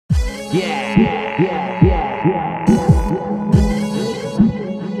Ladies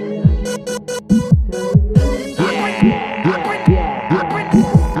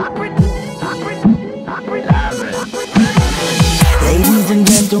and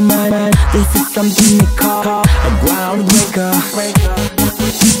gentlemen, this is something they call a groundbreaker.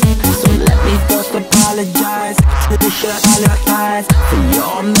 So let me first apologize for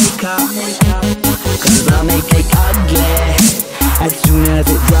your makeup, cause I'll make it ugly as soon as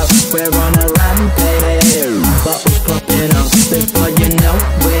it drops. We're on a rampage, bottles popping up before you know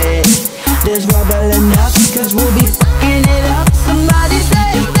it. There's rubble enough, cause we'll be f***ing it up. Somebody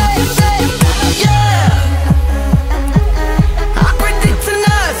say, yeah. I predict an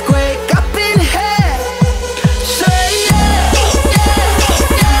earthquake up in here. Say yeah.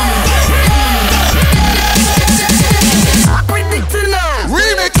 I predict an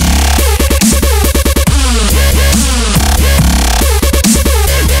earthquake.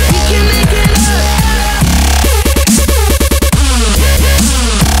 We can make it up.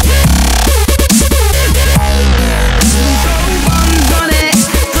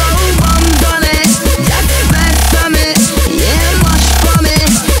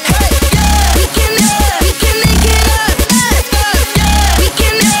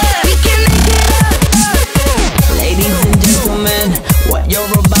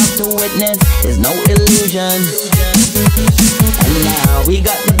 Is no illusion. And now we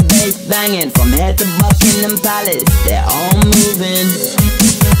got the bass banging from head to Buckingham Palace. They're all moving.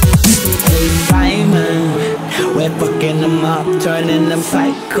 Hey Simon, we're fucking them up, turning them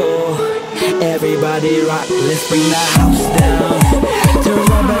psycho. Everybody rock, let's bring the house down to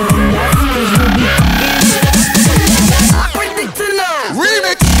rubber and nuts, cause we'll be fucking it up. I predict tonight.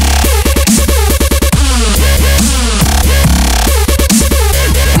 Remix.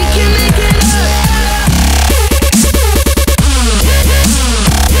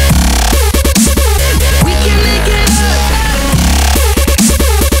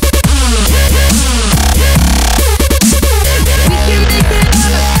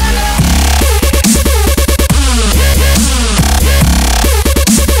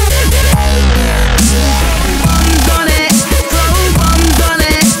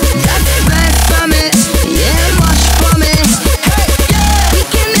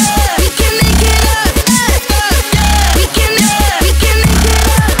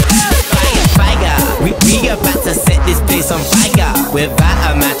 Without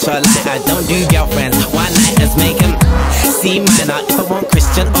a match or light, I don't do girlfriends. One nighters make them C minor. If I want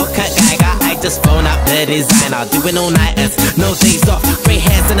Christian or Kurt Geiger, I just phone up the designer. Doing all nighters, no days off. Grey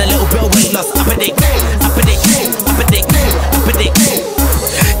hairs and a little bit of weight loss. I predict, I predict, I predict, I predict.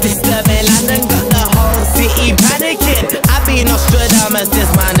 Disturbing London got the whole city panicking. I've been Nostradamus, this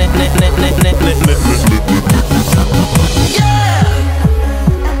man. Yeah.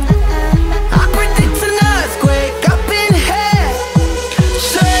 I predict an earthquake up in here.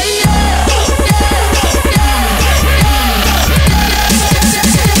 Say yeah.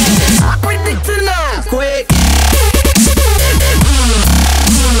 I predict an earthquake.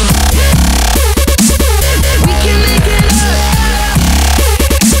 We can make it up.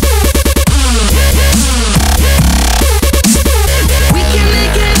 We can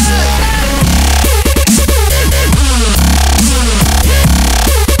make it up.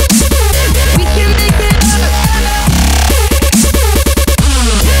 We can make it up.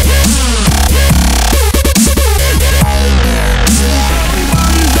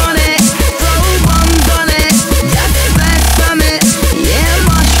 Bombs on it, throw bombs on it. Just blast from it, yeah,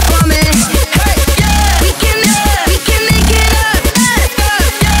 mush from it. Hey, yeah, we can make it up. We can make it up.